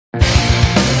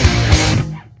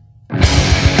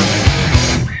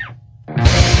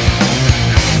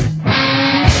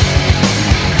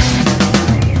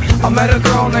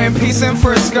in peace in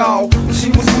Frisco. She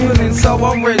was feeling so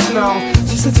original.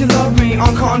 She said you love me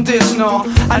unconditional.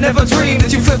 I never dreamed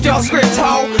that you flipped your script,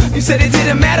 ho. You said it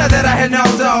didn't matter that I had no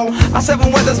dough. I said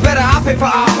when weather's better I pay for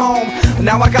our home.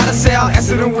 Now I gotta sell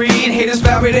acid and weed. Haters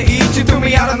bury to eat. You threw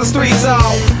me out on the street, so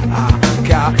I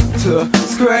got to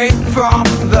scrape from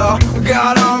the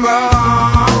gutter road.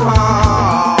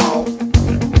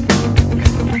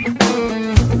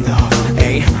 Love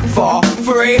ain't for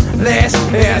free. This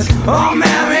is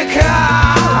America.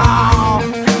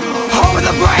 Home of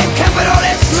the brave,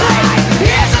 capitalist slave.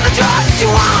 Here's all the drugs that you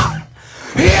want.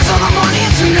 Here's all the money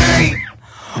that you need.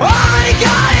 All that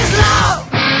God is love.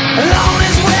 Alone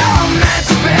is where I'm meant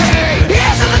to be.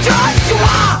 Here's all the drugs that you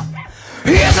want.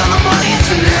 Here's all the money that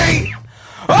you need.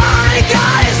 All that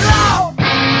God is love.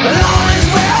 Alone is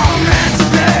where I'm meant to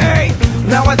be.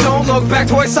 Now I don't look back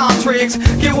towards some tricks.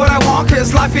 Get what I want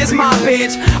cause life is my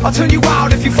bitch. I'll turn you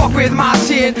out if you fuck with my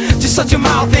shit. Just shut your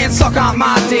mouth and suck on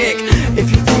my dick. If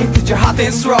you think that you're hot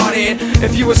then strut it.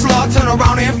 If you a slut turn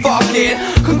around and fuck it.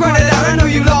 Come grind it out, I know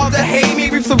you love to hate me.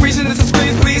 Reach the reason to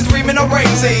scream, please dreaming of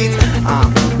raisins.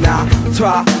 I'm not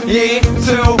trying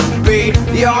to be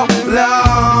your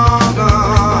lover.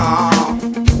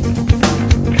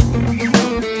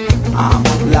 I'm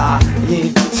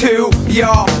lying to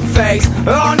your face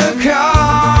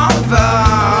undercover.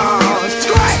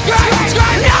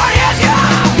 Scream, now it is you.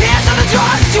 Here's all the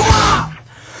drugs that you want.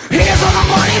 Here's all the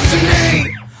money that you need.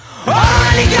 All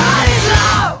I got is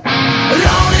love.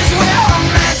 Alone is where I'm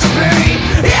meant to be.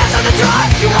 Here's all the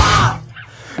drugs you want.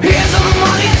 Here's all the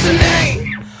money that you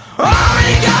need. All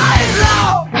I got is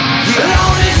love.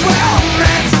 Alone is where I'm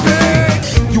meant to be.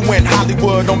 You went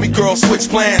Hollywood on me, girl, switch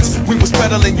plans. We was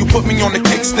pedaling, you put me on the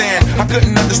kickstand. I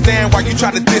couldn't understand why you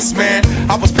tried to diss, man.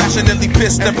 I was passionately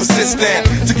pissed and persistent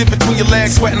to get between your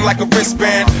legs, sweating like a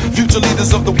wristband. Future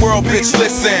leaders of the world, bitch,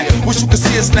 listen. Wish you could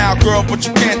see us now, girl, but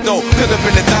you can't though. Could've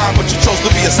been a dime, but you chose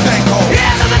to be a stank hole.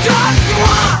 Here's all the drugs you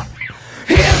want.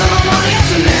 Here's all the